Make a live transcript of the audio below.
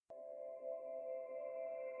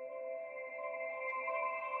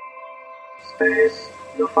Space,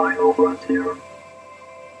 the final frontier.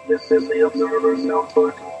 This is the Observer's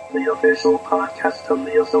Notebook, the official podcast of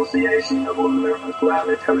the Association of Lunar and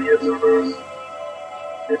Planetary Observers.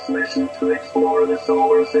 Its mission to explore the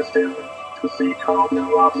solar system, to seek out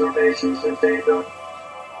new observations and data,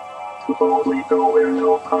 to boldly go where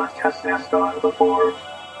no podcast has gone before.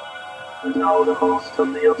 And now the host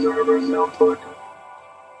of the Observer's Notebook,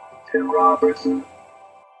 Tim Robertson.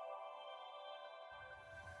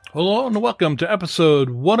 Hello and welcome to episode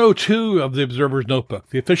 102 of the Observer's Notebook,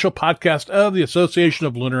 the official podcast of the Association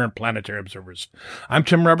of Lunar and Planetary Observers. I'm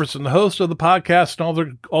Tim Robertson, the host of the podcast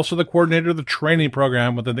and also the coordinator of the training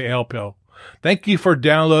program within the ALPO. Thank you for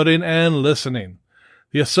downloading and listening.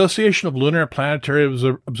 The Association of Lunar and Planetary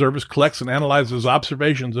Observers collects and analyzes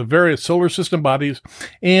observations of various solar system bodies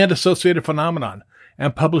and associated phenomenon,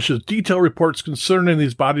 and publishes detailed reports concerning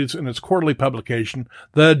these bodies in its quarterly publication,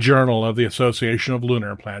 the Journal of the Association of Lunar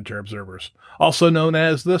and Planetary Observers, also known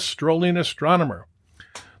as the Strolling Astronomer.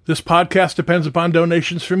 This podcast depends upon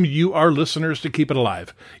donations from you, our listeners, to keep it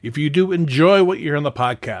alive. If you do enjoy what you hear on the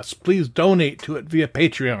podcast, please donate to it via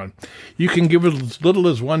Patreon. You can give as little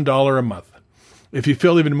as $1 a month. If you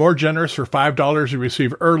feel even more generous, for $5, you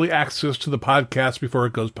receive early access to the podcast before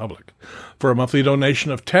it goes public. For a monthly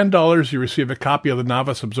donation of $10, you receive a copy of the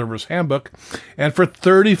Novice Observer's Handbook. And for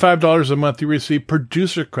 $35 a month, you receive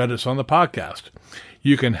producer credits on the podcast.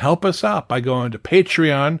 You can help us out by going to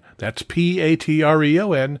Patreon, that's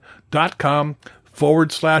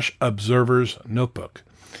patreon.com/Observer's Notebook.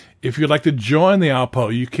 If you'd like to join the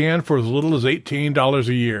ALPO, you can for as little as $18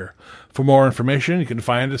 a year. For more information, you can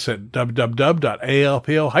find us at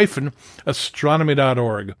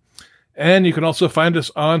www.alpo-astronomy.org. And you can also find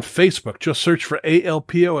us on Facebook. Just search for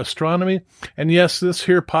ALPO Astronomy. And yes, this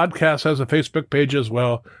here podcast has a Facebook page as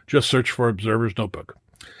well. Just search for Observer's Notebook.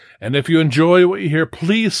 And if you enjoy what you hear,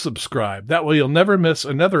 please subscribe. That way you'll never miss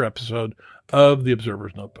another episode of the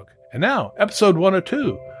Observer's Notebook. And now, episode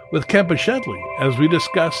 102 with Ken Peschedley as we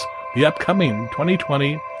discuss the upcoming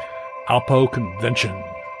 2020 ALPO Convention.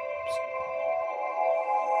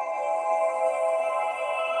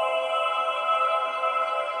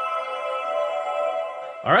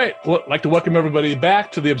 All right. Well, I'd like to welcome everybody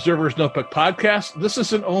back to the Observer's Notebook podcast. This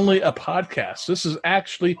isn't only a podcast. This is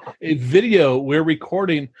actually a video we're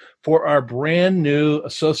recording for our brand new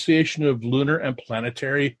Association of Lunar and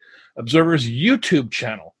Planetary Observers YouTube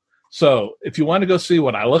channel. So if you want to go see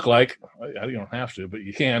what I look like, you don't have to, but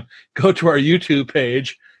you can, go to our YouTube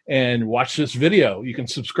page and watch this video. You can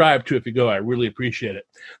subscribe to it if you go. I really appreciate it.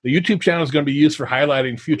 The YouTube channel is going to be used for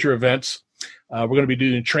highlighting future events. We're going to be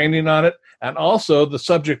doing training on it. And also the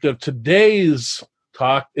subject of today's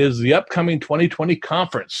talk is the upcoming 2020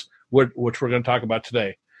 conference, which we're going to talk about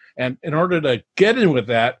today. And in order to get in with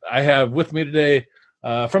that, I have with me today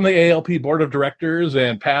from the ALP Board of Directors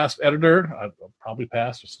and past editor, probably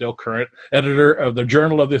past, still current, editor of the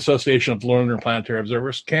Journal of the Association of Lunar and Planetary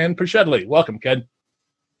Observers, Ken Peschedley. Welcome, Ken.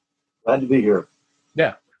 Glad to be here.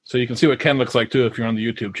 Yeah, so you can see what Ken looks like, too, if you're on the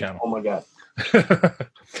YouTube channel. Oh, my God.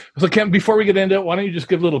 So, Ken, before we get into it, why don't you just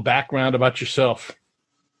give a little background about yourself?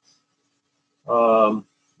 Well,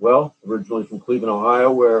 originally from Cleveland,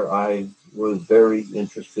 Ohio, where I was very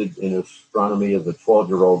interested in astronomy as a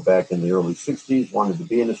 12-year-old back in the early 60s, wanted to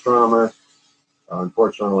be an astronomer.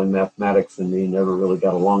 Unfortunately, mathematics and me never really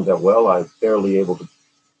got along that well. I was barely able to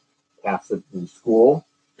pass it in school.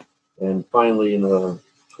 And finally,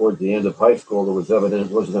 towards the end of high school, it was evident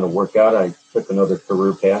it wasn't going to work out. I took another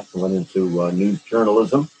career path and went into news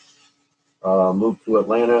journalism. Moved to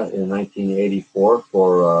Atlanta in 1984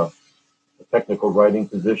 for a technical writing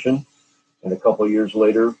position. And a couple of years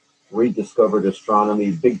later, rediscovered astronomy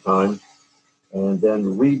big time and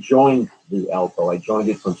then rejoined the ALPO. I joined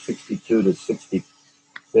it from 62 to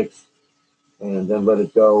 66 and then let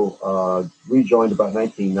it go. Rejoined about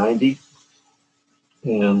 1990.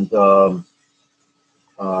 And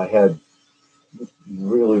I had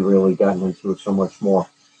really gotten into it so much more.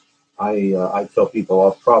 I tell people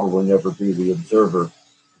I'll probably never be the observer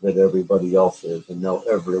that everybody else is and know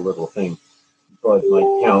every little thing. But my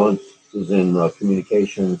talent is in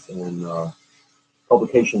communications and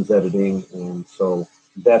publications editing, and so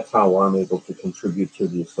that's how I'm able to contribute to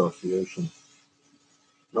the association.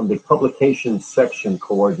 I'm the publications section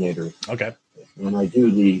coordinator. Okay. And I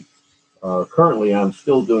do currently I'm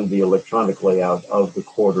still doing the electronic layout of the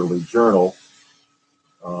quarterly journal.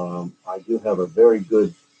 I do have a very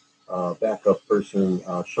good backup person.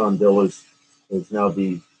 Sean Dillis is now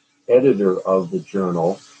the editor of the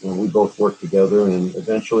journal, and we both work together. And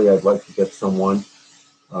eventually I'd like to get someone,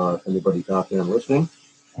 if anybody's out there and listening,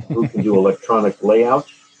 who can do electronic layout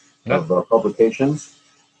of publications.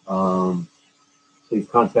 please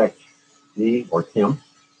contact me or Tim,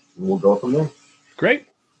 and we'll go from there. Great.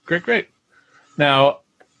 Now,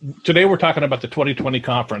 today we're talking about the 2020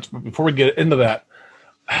 conference, but before we get into that,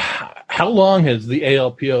 how long has the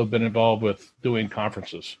ALPO been involved with doing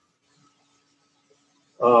conferences?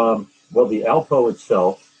 Well, the ALPO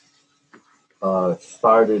itself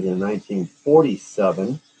started in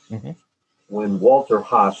 1947 when Walter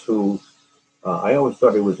Haas, who I always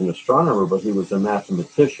thought he was an astronomer, but he was a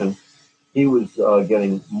mathematician, he was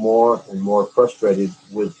getting more and more frustrated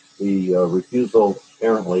with the refusal,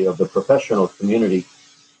 apparently, of the professional community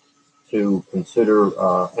to consider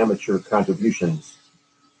amateur contributions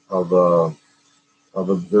of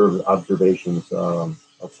observations of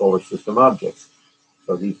solar system objects.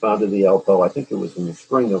 So he founded the ALPO. I think it was in the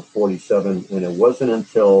spring of 47, and it wasn't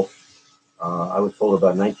until I was told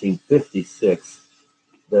about 1956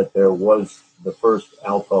 that there was the first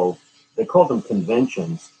ALPO. They called them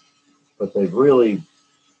conventions, but they've really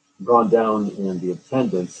gone down in the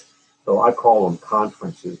attendance. So I call them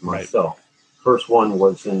conferences myself. Right. First one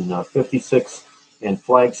was in 56 in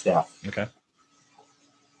Flagstaff. Okay.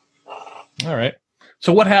 All right.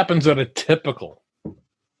 So what happens at a typical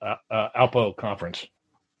ALPO conference?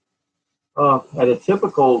 At a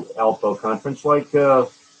typical ALPO conference, like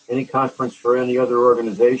any conference for any other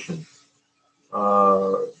organization,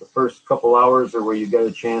 the first couple hours are where you get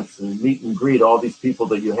a chance to meet and greet all these people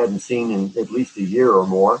that you hadn't seen in at least a year or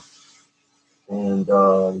more. And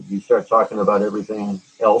you start talking about everything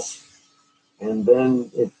else. And then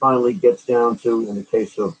it finally gets down to, in the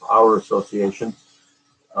case of our association,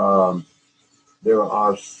 there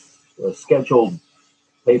are scheduled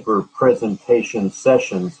paper presentation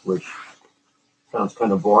sessions, which sounds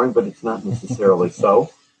kind of boring, but it's not necessarily so.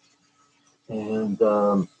 And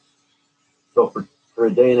so for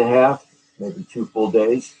a day and a half, maybe 2 full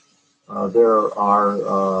days, there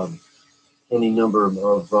are any number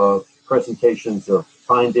of presentations of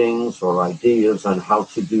findings or ideas on how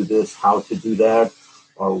to do this, how to do that,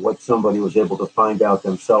 or what somebody was able to find out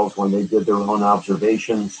themselves when they did their own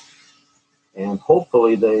observations. And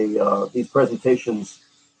hopefully these presentations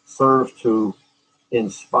serve to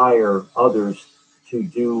inspire others to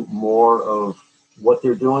do more of what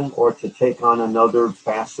they're doing or to take on another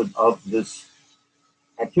facet of this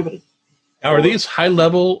activity. Now, are these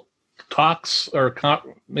high-level talks or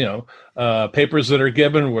papers that are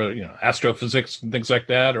given where astrophysics and things like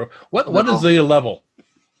that, or what is the level?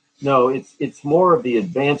 No, it's more of the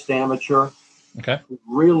advanced amateur. Okay. Who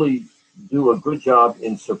really do a good job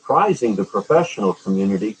in surprising the professional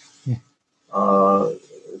community.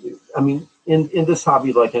 I mean, in this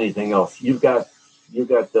hobby, like anything else, you've got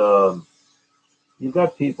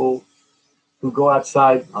people who go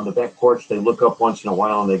outside on the back porch. They look up once in a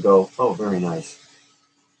while and they go, "Oh, very nice."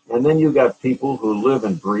 And then you got people who live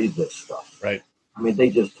and breathe this stuff. Right. I mean, they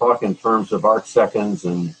just talk in terms of arc seconds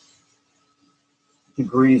and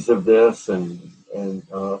degrees of this, and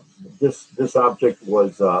this object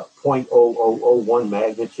was 0.0001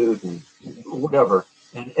 magnitude and whatever,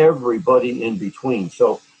 and everybody in between.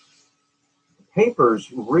 So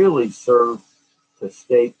papers really serve to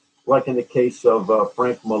state, like in the case of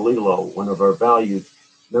Frank Melillo, one of our valued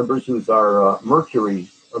members, who's our Mercury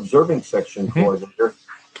observing section coordinator.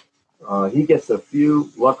 He gets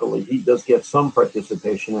luckily, he does get some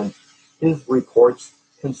participation, and his reports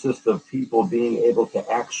consist of people being able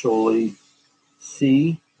to actually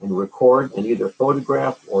see and record and either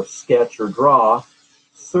photograph or sketch or draw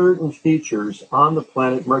certain features on the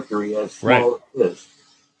planet Mercury as small as it is.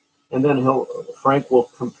 And then Frank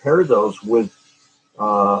will compare those with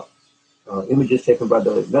images taken by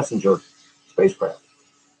the Messenger spacecraft.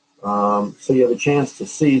 So you have a chance to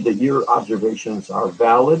see that your observations are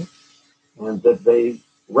valid and that they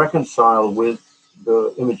reconcile with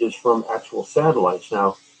the images from actual satellites.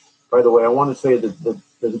 Now, by the way, I want to say that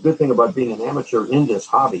there's a good thing about being an amateur in this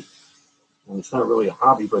hobby, and it's not really a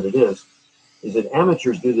hobby, but it is that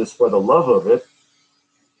amateurs do this for the love of it,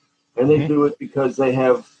 and they do it because they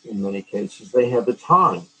have, in many cases, they have the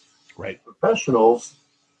time. Right. Professionals,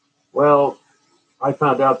 well, I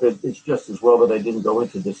found out that it's just as well that I didn't go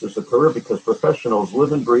into this as a career, because professionals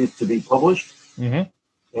live and breathe to be published.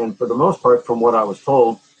 And for the most part, from what I was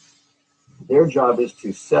told, their job is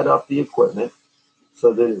to set up the equipment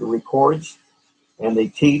so that it records, and they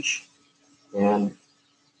teach. And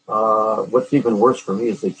what's even worse for me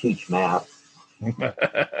is they teach math.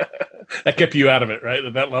 That kept you out of it, right?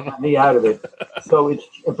 At that level? Me out of it.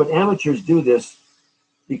 But amateurs do this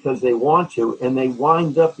because they want to, and they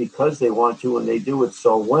wind up because they want to, and they do it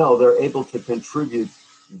so well, they're able to contribute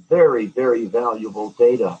very, very valuable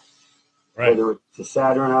data. Right. Whether it's the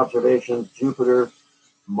Saturn observations, Jupiter,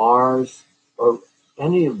 Mars, or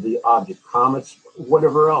any of the object, comets,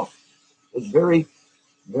 whatever else. It's very,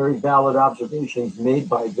 very valid observations made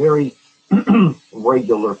by very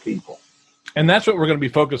regular people. And that's what we're going to be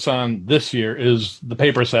focused on this year is the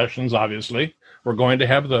paper sessions, obviously. We're going to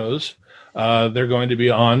have those. They're going to be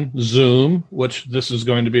on Zoom, which this is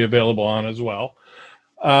going to be available on as well.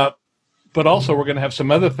 But also we're going to have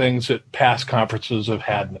some other things that past conferences have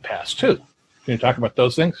had in the past too. Can you talk about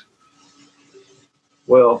those things?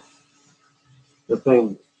 Well, the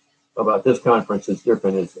thing about this conference is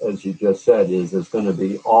different, as you just said, is it's going to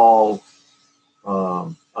be all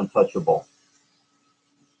untouchable.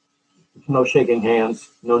 No shaking hands,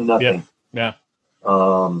 no nothing. Yeah.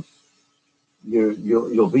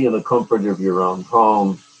 You'll be in the comfort of your own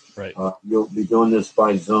home. Right. You'll be doing this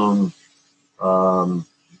by Zoom.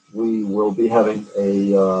 We will be having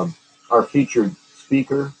our featured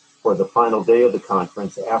speaker for the final day of the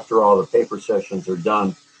conference after all the paper sessions are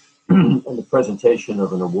done and the presentation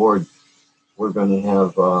of an award. We're going to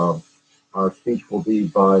have our speech will be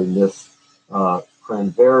by Miss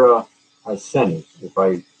Pranvera Haseni, if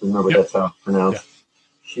I remember that's how it's pronounced. Yeah.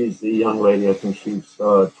 She's the young lady, I think she's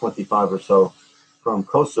 25 or so, from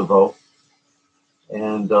Kosovo.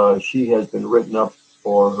 And she has been written up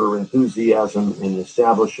for her enthusiasm in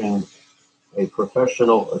establishing a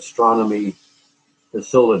professional astronomy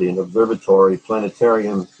facility, an observatory,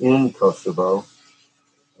 planetarium in Kosovo.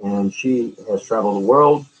 And she has traveled the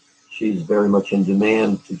world. She's very much in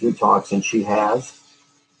demand to do talks, and she has.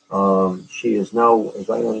 She is now, as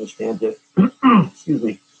I understand it, excuse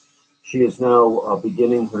me, she is now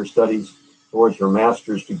beginning her studies towards her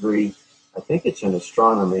master's degree. I think it's in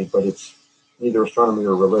astronomy, but it's neither astronomy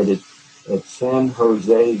or related, at San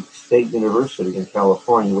Jose State University in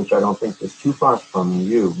California, which I don't think is too far from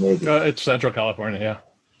you, maybe. It's Central California, yeah.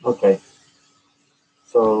 Okay.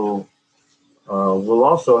 So we'll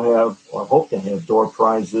also have, or hope to have, door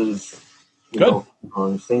prizes,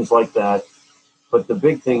 things like that. But the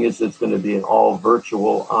big thing is it's going to be an all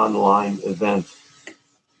virtual online event.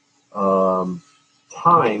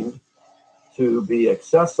 Time to be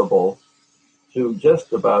accessible to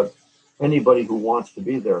just about anybody who wants to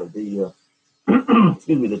be there. The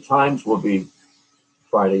the times will be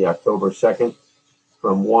Friday, October 2nd,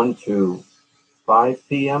 from 1 to 5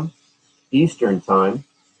 p.m. Eastern Time,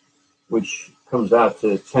 which comes out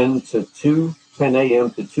to 10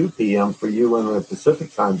 a.m. to 2 p.m. for you in the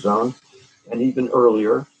Pacific Time Zone, and even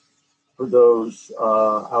earlier for those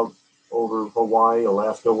out over Hawaii,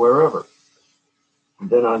 Alaska, wherever. And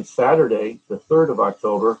then on Saturday, the 3rd of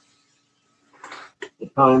October, the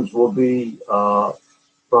times will be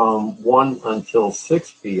from 1 until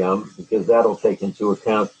 6 p.m., because that'll take into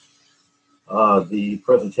account the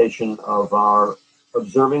presentation of our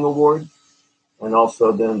Observing Award, and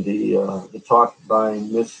also then the talk by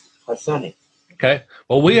Miss Haseni. Okay.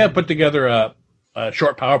 Well, we have put together a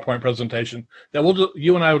short PowerPoint presentation that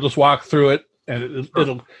you and I will just walk through it, and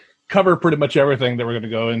it'll cover pretty much everything that we're going to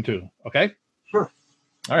go into. Okay? Sure.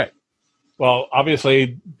 All right. Well,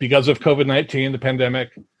 obviously, because of COVID-19, the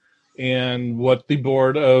pandemic, and what the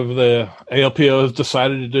board of the ALPO has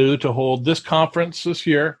decided to do to hold this conference this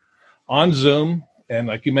year on Zoom. And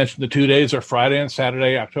like you mentioned, the 2 days are Friday and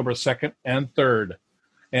Saturday, October 2nd and 3rd.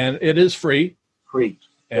 And it is free. Free.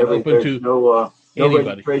 And open to no anybody.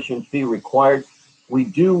 Registration fee required. We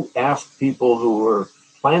do ask people who are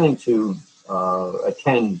planning to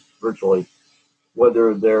attend virtually,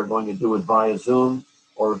 whether they're going to do it via Zoom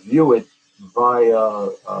or view it via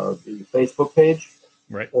the Facebook page,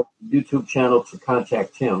 right, or YouTube channel, to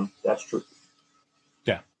contact him. That's true.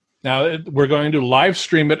 Yeah. Now, we're going to live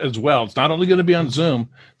stream it as well. It's not only going to be on Zoom.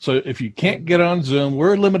 So if you can't get on Zoom,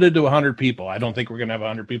 we're limited to 100 people. I don't think we're going to have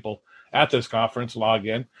 100 people at this conference log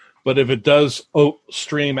in. But if it does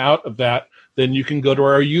stream out of that, then you can go to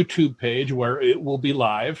our YouTube page where it will be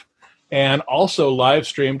live, and also live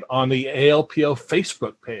streamed on the ALPO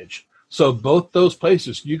Facebook page. So both those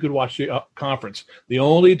places, you could watch the conference. The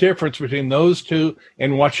only difference between those two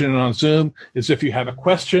and watching it on Zoom is if you have a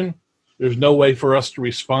question, there's no way for us to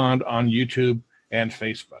respond on YouTube and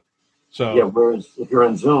Facebook. So yeah, whereas if you're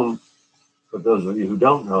on Zoom, for those of you who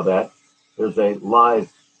don't know that, there's a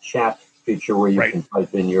live chat feature where you can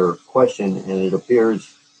type in your question, and it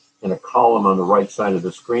appears in a column on the right side of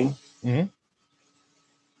the screen. Mm-hmm.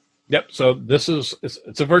 Yep. So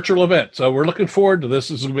it's a virtual event. So we're looking forward to this.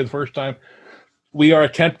 This will be the first time we are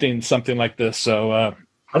attempting something like this. So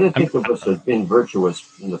I didn't think of us as being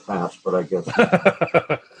virtuous in the past, but I guess.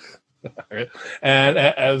 And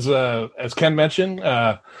as Ken mentioned,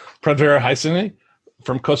 Pranvera Haseni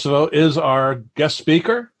from Kosovo is our guest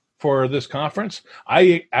speaker for this conference.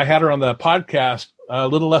 I had her on the podcast a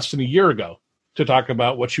little less than a year ago, to talk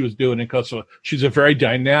about what she was doing in Kosovo. She's a very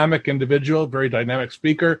dynamic individual, very dynamic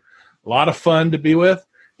speaker, a lot of fun to be with.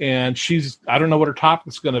 And I don't know what her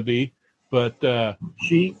topic's going to be, but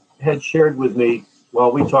she had shared with me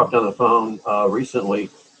while we talked on the phone recently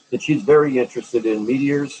that she's very interested in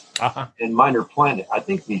meteors and minor planets. I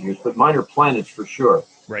think meteors, but minor planets for sure.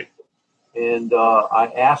 Right. And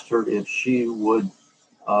I asked her if she would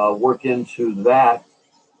work into that,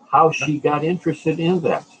 how she got interested in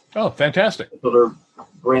that. Oh, fantastic. Particular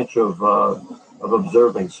branch of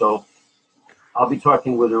observing. So I'll be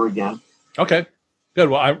talking with her again. Okay, good.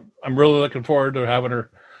 Well, I'm really looking forward to having her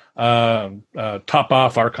top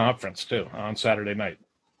off our conference too on Saturday night.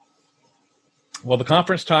 Well, the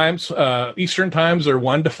conference times, Eastern times are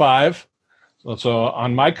 1 to 5. So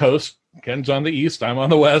on my coast, Ken's on the east, I'm on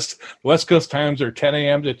the west. The West Coast times are 10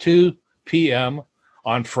 a.m. to 2 p.m.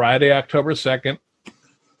 on Friday, October 2nd.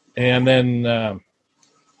 And then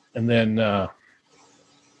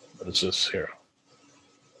what is this here?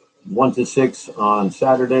 1 to 6 on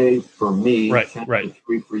Saturday for me, right, 10 right. to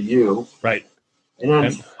 3 for you. Right. And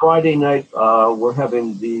on Friday night, we're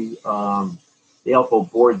having the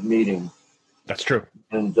ALPO board meeting. That's true.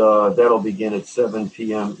 And that'll begin at 7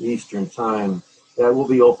 p.m. Eastern time. That will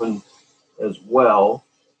be open as well.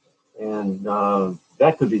 And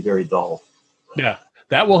that could be very dull. Yeah,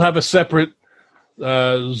 that will have a separate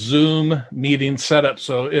Zoom meeting setup.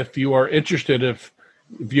 So if you are interested, if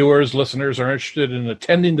viewers, listeners are interested in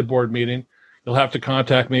attending the board meeting, you'll have to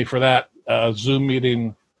contact me for that Zoom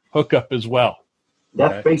meeting hookup as well.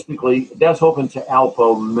 That's that's open to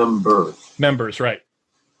ALPO members. Members, right.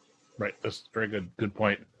 Right. That's a very good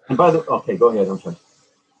point. And by the okay, go ahead. I'm sorry.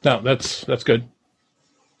 No, that's good.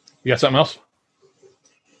 You got something else?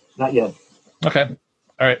 Not yet. Okay.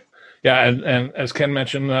 All right. Yeah, and as Ken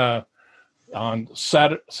mentioned, on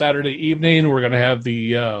Saturday evening, we're going to have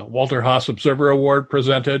the Walter Haas Observer Award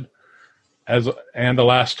presented after the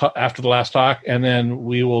last talk, and then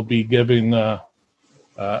we will be giving the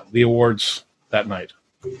awards that night.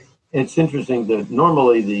 It's interesting that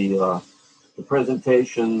normally the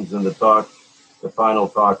presentations and the final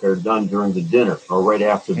talk are done during the dinner or right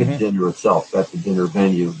after the dinner itself at the dinner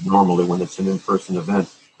venue, normally when it's an in-person event.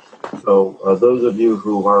 So those of you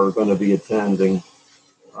who are going to be attending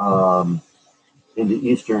in the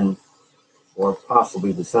Eastern or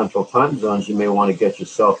possibly the Central time zones, you may want to get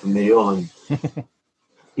yourself a meal and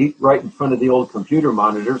eat right in front of the old computer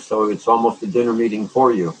monitor, so it's almost a dinner meeting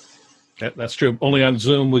for you. That's true. Only on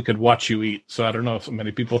Zoom we could watch you eat, so I don't know if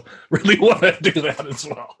many people really want to do that as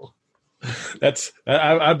well.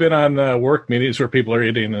 I've been on work meetings where people are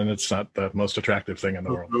eating, and it's not the most attractive thing in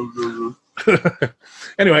the world.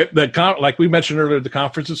 Anyway, like we mentioned earlier, the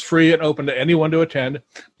conference is free and open to anyone to attend,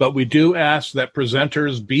 but we do ask that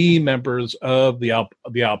presenters be members of the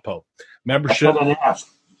ALPO membership. That's not an ask.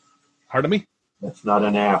 Pardon me? That's not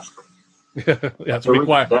an ask. That's a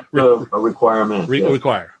requirement.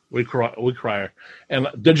 Require. And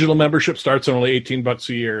digital membership starts at only $18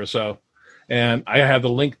 a year or so. And I have the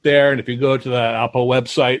link there. And if you go to the ALPO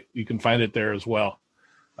website, you can find it there as well.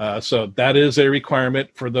 So that is a requirement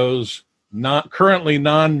for those currently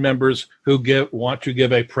non-members who want to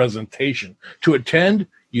give a presentation. To attend,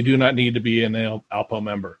 you do not need to be an ALPO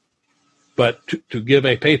member. But to give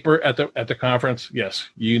a paper at the conference, yes,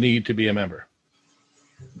 you need to be a member.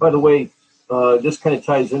 By the way, this kind of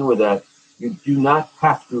ties in with that. You do not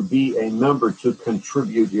have to be a member to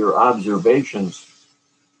contribute your observations,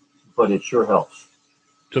 but it sure helps.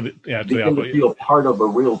 To feel part of a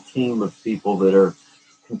real team of people that are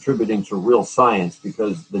contributing to real science,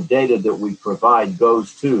 because the data that we provide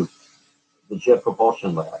goes to the Jet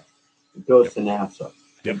Propulsion Lab. It goes to NASA.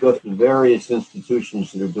 It goes to various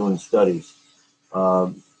institutions that are doing studies.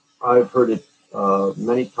 I've heard it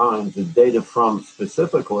many times. The data from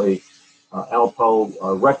specifically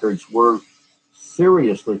ALPO records were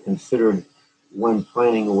seriously considered when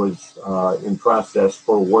planning was in process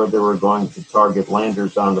for where they were going to target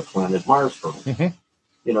landers on the planet Mars from.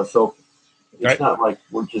 So it's not like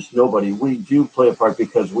we're just nobody. We do play a part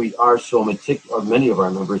because we are so meticulous. Many of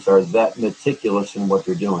our members are that meticulous in what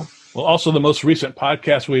they're doing. Well, also the most recent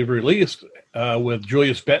podcast we've released with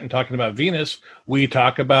Julius Benton talking about Venus, we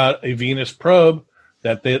talk about a Venus probe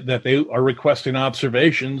that they are requesting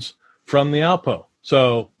observations from the ALPO.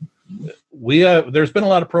 So there's been a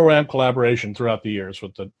lot of program collaboration throughout the years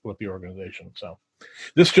with the organization. So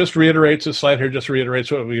this slide here just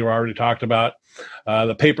reiterates what we already talked about.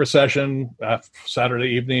 The paper session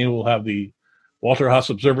Saturday evening, we'll have the Walter Haas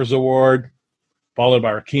Observers Award, followed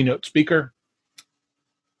by our keynote speaker.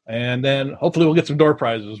 And then hopefully we'll get some door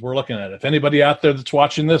prizes. We're looking at it. If anybody out there that's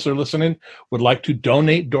watching this or listening would like to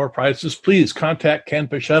donate door prizes, please contact Ken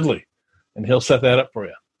Pashedley, and he'll set that up for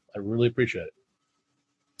you. I really appreciate it.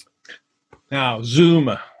 Now,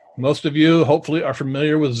 Zoom. Most of you hopefully are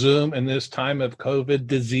familiar with Zoom in this time of COVID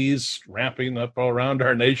disease ramping up all around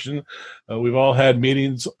our nation. We've all had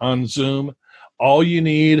meetings on Zoom. All you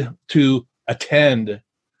need to attend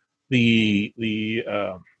the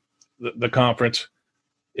conference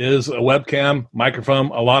is a webcam, microphone,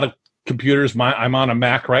 a lot of computers. I'm on a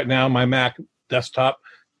Mac right now. My Mac desktop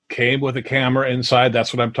came with a camera inside.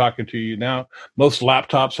 That's what I'm talking to you now. Most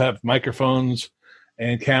laptops have microphones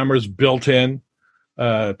and cameras built in.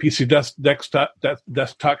 PC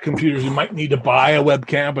desktop computers, you might need to buy a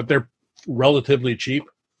webcam, but they're relatively cheap.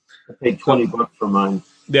 I paid $20 for mine.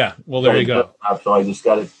 Yeah, well, there you go. So I just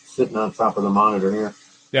got it sitting on top of the monitor here.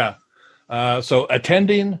 Yeah. So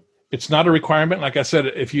attending, it's not a requirement. Like I said,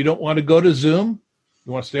 if you don't want to go to Zoom,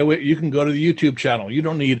 you want to stay away, you can go to the YouTube channel. You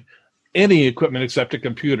don't need any equipment except a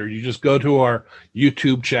computer. You just go to our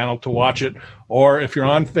YouTube channel to watch it. Or if you're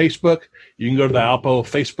on Facebook, you can go to the Alpo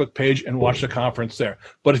Facebook page and watch the conference there.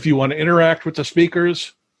 But if you want to interact with the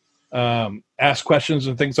speakers, ask questions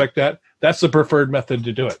and things like that, that's the preferred method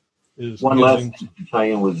to do it. One last thing to tie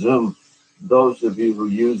in with Zoom. Those of you who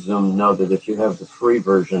use Zoom know that if you have the free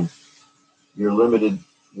version, you're limited.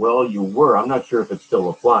 Well, you were. I'm not sure if it still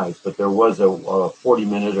applies, but there was a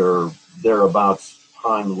 40-minute or thereabouts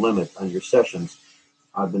time limit on your sessions.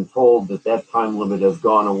 I've been told that time limit has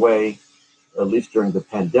gone away, at least during the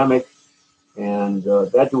pandemic, and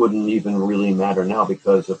that wouldn't even really matter now,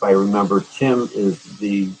 because if I remember, Tim is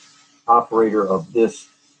the operator of this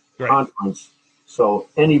conference, so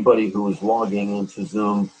anybody who is logging into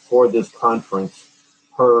Zoom for this conference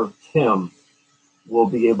per Tim will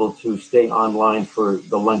be able to stay online for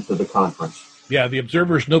the length of the conference. Yeah, the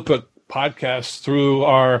Observer's Notebook podcast through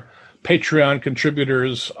our Patreon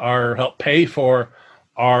contributors help pay for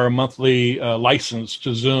our monthly license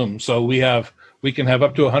to Zoom. So we can have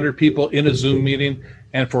up to 100 people in a Zoom meeting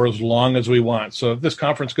and for as long as we want. So if this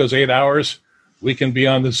conference goes 8 hours, we can be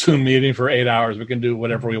on the Zoom meeting for 8 hours. We can do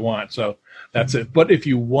whatever we want. So that's it. But if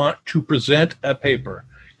you want to present a paper,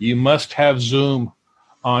 you must have Zoom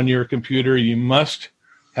on your computer. You must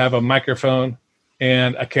have a microphone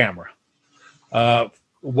and a camera.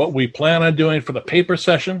 What we plan on doing for the paper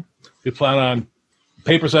session, we plan on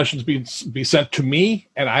paper sessions be sent to me,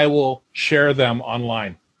 and I will share them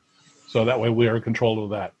online. So that way we are in control of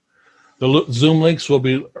that. The Zoom links will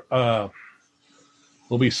be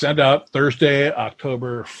sent out Thursday,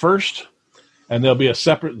 October 1st, and there'll be a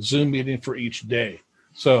separate Zoom meeting for each day.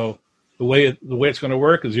 So the way it's going to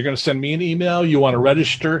work is you're going to send me an email. You want to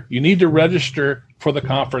register. You need to register for the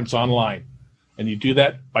conference online. And you do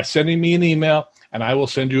that by sending me an email, and I will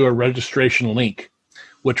send you a registration link,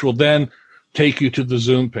 which will then take you to the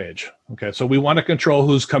Zoom page. Okay, so we want to control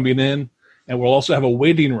who's coming in, and we'll also have a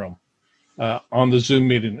waiting room on the Zoom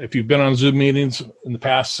meeting. If you've been on Zoom meetings in the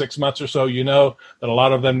past 6 months or so, you know that a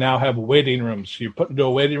lot of them now have waiting rooms. You're put into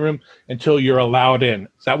a waiting room until you're allowed in.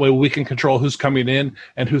 That way we can control who's coming in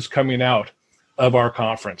and who's coming out of our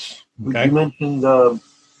conference. Okay? You mentioned,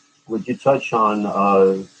 would you touch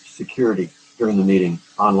on security during the meeting,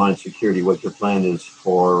 online security, what your plan is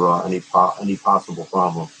for any possible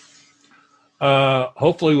problem?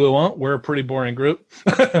 Hopefully we won't. We're a pretty boring group.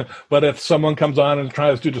 But if someone comes on and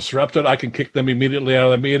tries to disrupt it, I can kick them immediately out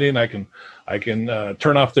of the meeting. I can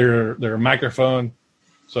turn off their microphone.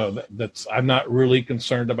 So that's I'm not really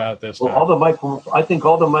concerned about this. Well, I think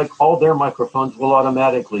all their microphones will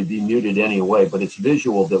automatically be muted anyway, but it's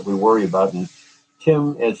visual that we worry about. And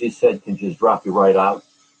Tim, as he said, can just drop you right out.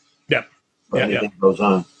 Yep. Anything goes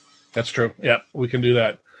on. That's true. Yeah, we can do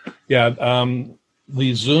that. Yeah.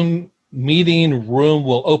 The Zoom meeting room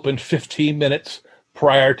will open 15 minutes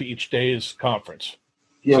prior to each day's conference.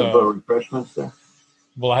 Do you have refreshments there?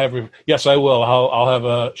 Well, yes, I will. I'll have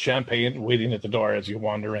a champagne waiting at the door as you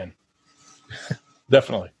wander in.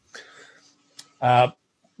 Definitely.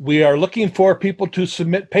 We are looking for people to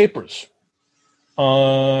submit papers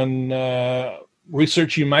on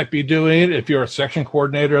research you might be doing. If you're a section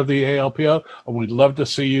coordinator of the ALPO, we'd love to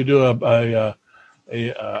see you do a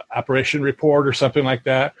operation report or something like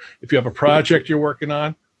that. If you have a project you're working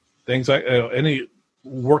on, things like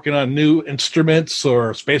working on new instruments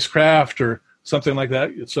or spacecraft or something like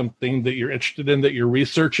that, something that you're interested in that you're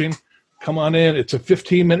researching, come on in. It's a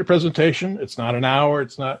 15-minute presentation. It's not an hour.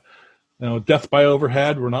 It's not death by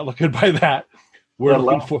overhead. We're not looking by that. We're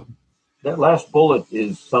looking for. That last bullet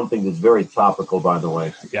is something that's very topical, by the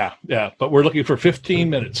way. Yeah. But we're looking for 15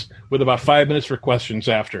 minutes with about 5 minutes for questions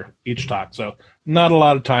after each talk. So not a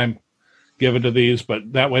lot of time given to these,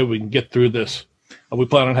 but that way we can get through this. We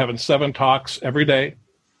plan on having 7 talks every day.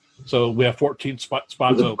 So we have 14 spots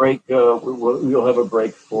open. Break, we'll have a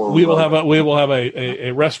break for. We will have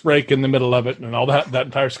a rest break in the middle of it, and all that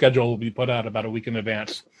entire schedule will be put out about a week in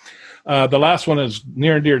advance. The last one is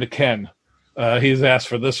near and dear to Ken. He's asked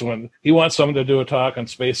for this one. He wants someone to do a talk on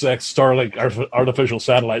SpaceX Starlink artificial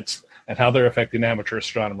satellites and how they're affecting amateur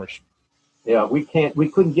astronomers. Yeah, we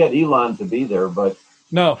couldn't get Elon to be there, but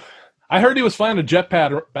no, I heard he was flying a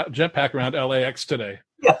jetpack around LAX today.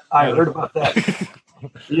 Yeah, I heard about that.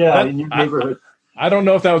 Yeah, in your neighborhood. I don't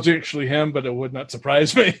know if that was actually him, but it would not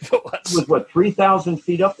surprise me if it was. It was 3,000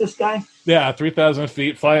 feet up, this guy? Yeah, 3,000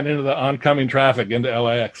 feet flying into the oncoming traffic into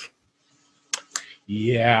LAX.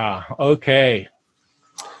 Yeah, okay.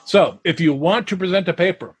 So if you want to present a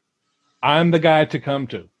paper, I'm the guy to come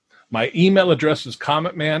to. My email address is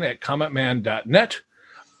commentman@commentman.net.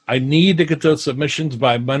 I need to get those submissions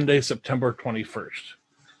by Monday, September 21st.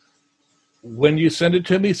 When you send it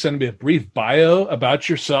to me, send me a brief bio about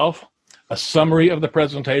yourself, a summary of the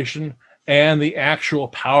presentation, and the actual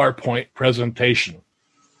PowerPoint presentation.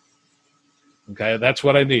 Okay, that's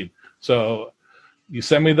what I need. So you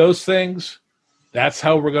send me those things. That's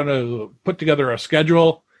how we're going to put together our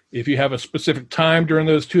schedule. If you have a specific time during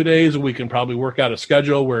those 2 days, we can probably work out a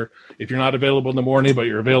schedule where if you're not available in the morning, but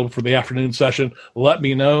you're available for the afternoon session, let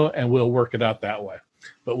me know and we'll work it out that way.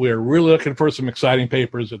 But we're really looking for some exciting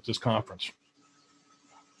papers at this conference.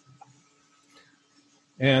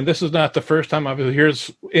 And this is not the first time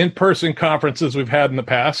here's in-person conferences we've had in the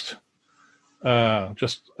past.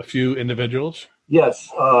 Just a few individuals. Yes.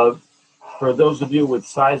 For those of you with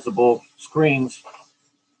sizable screens,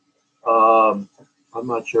 I'm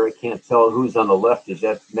not sure. I can't tell who's on the left. Is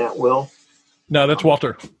that Matt Will? No, that's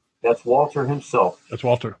Walter. That's Walter himself. That's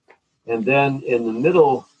Walter. And then in the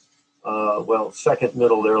middle, second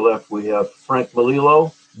middle there left, we have Frank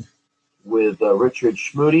Melillo with Richard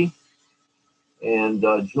Schmude and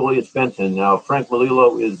Julius Benton. Now, Frank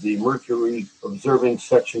Melillo is the Mercury Observing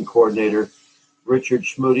Section Coordinator. Richard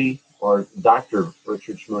Schmude, or Dr.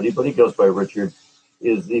 Richard Schmude, but he goes by Richard,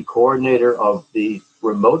 is the coordinator of the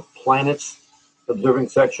Remote Planets Observing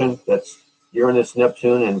Section. That's Uranus,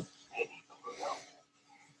 Neptune, and maybe Pluto.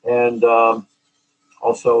 And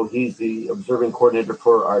also, he's the observing coordinator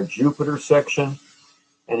for our Jupiter section.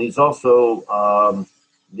 And he's also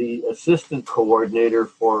the assistant coordinator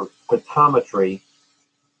for photometry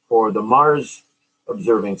for the Mars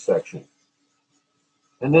observing section.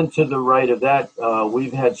 And then to the right of that,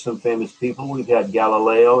 we've had some famous people. We've had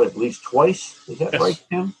Galileo at least twice. Is that right,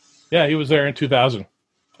 Tim? Yeah, he was there in 2000,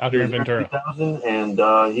 out here in Ventura. 2000, and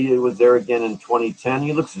he was there again in 2010.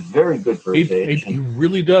 He looks very good for his age. He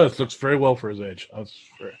really does. Looks very well for his age.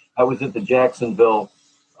 I was at the Jacksonville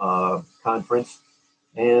conference.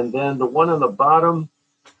 And then the one on the bottom.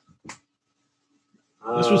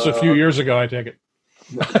 This was a few years ago, I take it.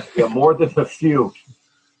 Yeah, more than a few.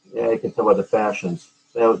 Yeah, I can tell by the fashions.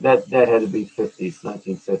 That had to be 50s,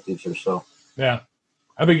 1950s or so. Yeah.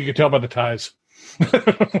 I think you could tell by the ties.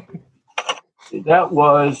 That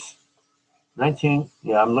was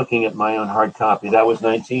I'm looking at my own hard copy. That was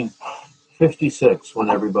 1956 when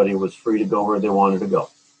everybody was free to go where they wanted to go.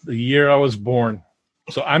 The year I was born.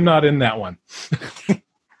 So I'm not in that one.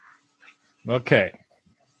 Okay.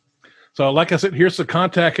 So like I said, here's the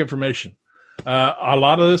contact information. A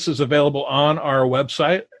lot of this is available on our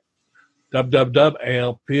website,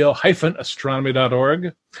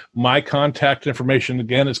 www.alpo-astronomy.org. My contact information,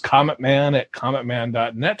 again, is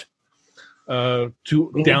commentman@commentman.net. We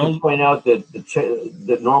need to point out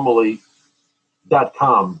that normally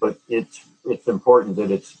 .com, but it's important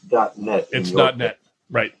that it's .net. It's .net,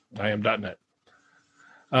 right. I am .net.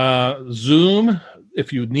 Zoom,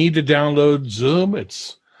 if you need to download Zoom,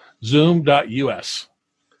 it's zoom.us.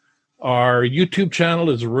 Our YouTube channel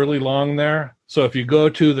is really long there. So if you go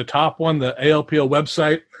to the top one, the ALPO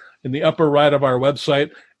website, in the upper right of our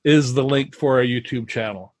website is the link for our YouTube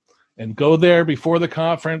channel. And go there before the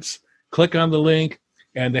conference, click on the link,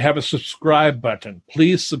 and they have a subscribe button.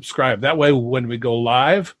 Please subscribe. That way, when we go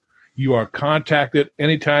live, you are contacted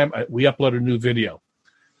anytime we upload a new video.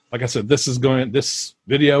 Like I said, this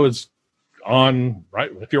video is on, right?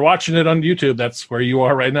 If you're watching it on YouTube, that's where you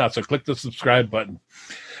are right now. So click the subscribe button.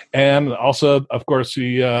 And also, of course,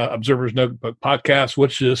 the Observer's Notebook podcast,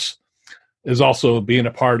 which is also being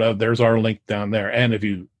a part of. There's our link down there. And if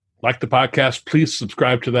you like the podcast, please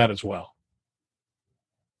subscribe to that as well.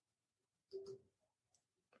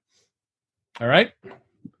 All right.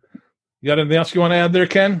 You got anything else you want to add there,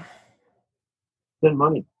 Ken? Send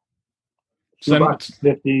money. Send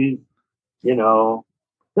 $2.50, you know,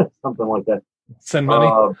 something like that. Send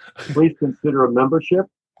money. Please consider a membership.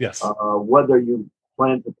 Yes. Whether you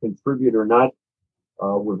plan to contribute or not,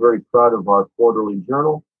 we're very proud of our quarterly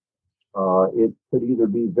journal. It could either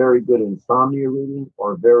be very good insomnia reading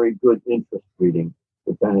or very good interest reading,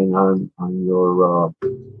 depending on your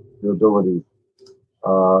abilities.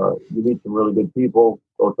 You meet some really good people,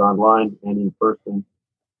 both online and in person.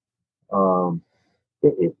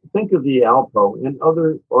 Think of the ALPO and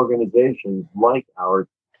other organizations like ours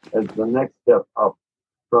as the next step up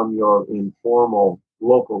from your informal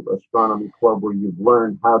local astronomy club, where you've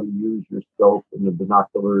learned how to use your scope and the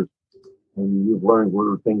binoculars, and you've learned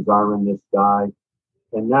where things are in the sky.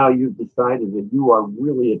 And now you've decided that you are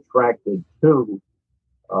really attracted to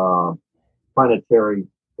planetary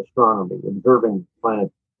astronomy, observing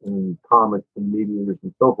planets and comets and meteors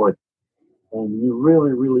and so forth. And you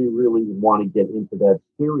really, really, really want to get into that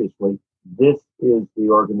seriously. This is the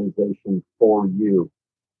organization for you.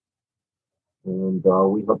 And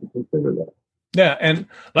we hope to consider that. Yeah, and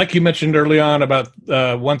like you mentioned early on about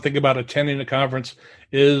one thing about attending a conference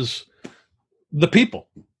is the people.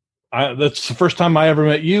 That's the first time I ever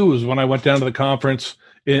met you was when I went down to the conference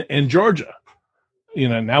in Georgia. You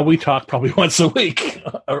know, now we talk probably once a week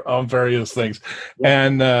on various things.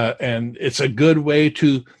 Yeah. And it's a good way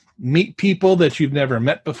to meet people that you've never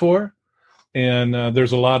met before. And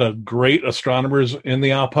there's a lot of great astronomers in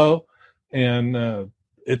the ALPO. And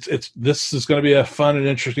this is going to be a fun and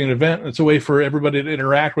interesting event. It's a way for everybody to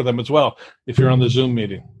interact with them as well if you're on the Zoom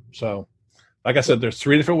meeting. So, like I said, there's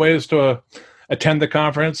 3 different ways to attend the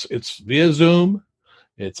conference. It's via Zoom,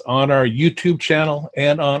 it's on our YouTube channel,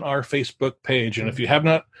 and on our Facebook page. And if you have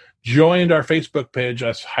not joined our Facebook page,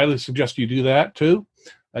 I highly suggest you do that too.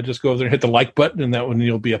 I just go over there and hit the like button, and that one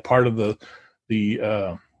you'll be a part of the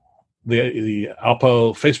ALPO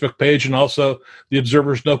Facebook page. And also the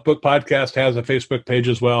Observer's Notebook podcast has a Facebook page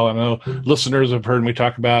as well. I know listeners have heard me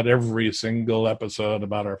talk about every single episode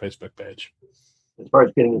about our Facebook page. As far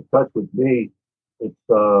as getting in touch with me, it's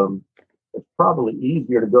probably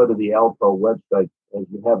easier to go to the ALPO website as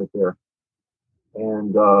you have it there.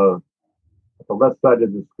 And at the left side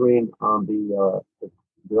of the screen on the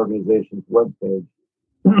organization's webpage,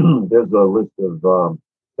 there's a list of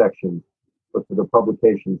sections. Look for the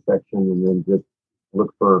publication section, and then just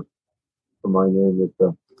look for my name. It's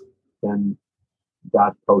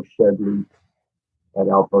ken.coachshedley at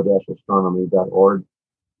alpo-astronomy.org.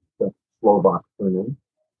 That's Slovak surname.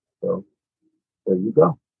 So there you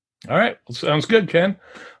go. All right. Well, sounds good, Ken.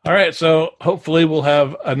 All right. So hopefully we'll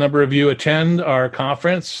have a number of you attend our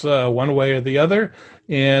conference one way or the other.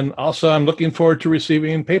 And also I'm looking forward to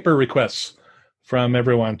receiving paper requests from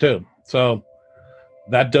everyone too. So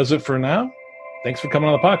that does it for now. Thanks for coming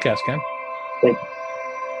on the podcast, Ken. Thank you.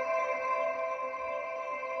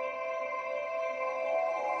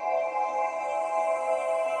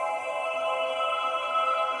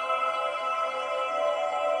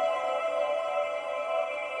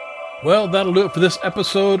 Well, that'll do it for this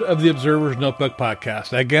episode of the Observer's Notebook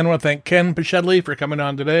podcast. Again, I want to thank Ken Peschedley for coming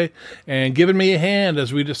on today and giving me a hand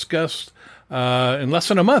as we discussed in less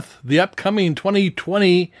than a month the upcoming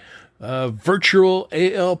 2020 virtual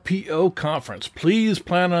ALPO conference. Please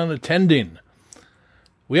plan on attending.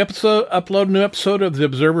 We upload a new episode of the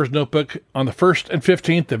Observer's Notebook on the 1st and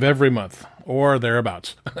 15th of every month, or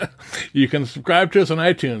thereabouts. You can subscribe to us on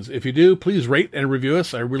iTunes. If you do, please rate and review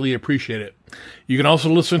us. I really appreciate it. You can also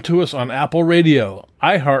listen to us on Apple Radio,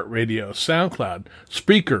 iHeartRadio, SoundCloud,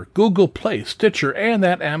 Spreaker, Google Play, Stitcher, and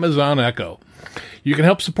that Amazon Echo. You can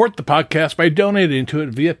help support the podcast by donating to it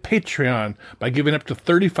via Patreon by giving up to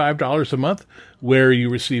 $35 a month, where you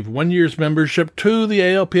receive 1 year's membership to the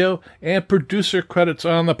ALPO and producer credits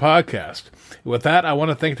on the podcast. With that, I want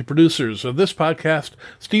to thank the producers of this podcast,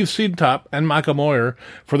 Steve Seedtop and Michael Moyer,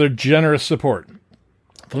 for their generous support.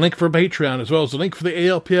 The link for Patreon, as well as the link for the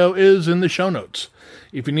ALPO, is in the show notes.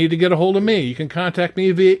 If you need to get a hold of me, you can contact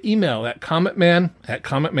me via email at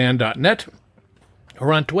cometman@cometman.net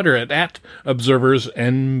or on Twitter at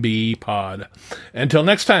ObserversNBPod. Until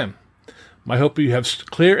next time, I hope you have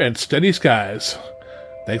clear and steady skies.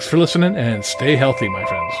 Thanks for listening, and stay healthy, my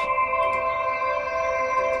friends.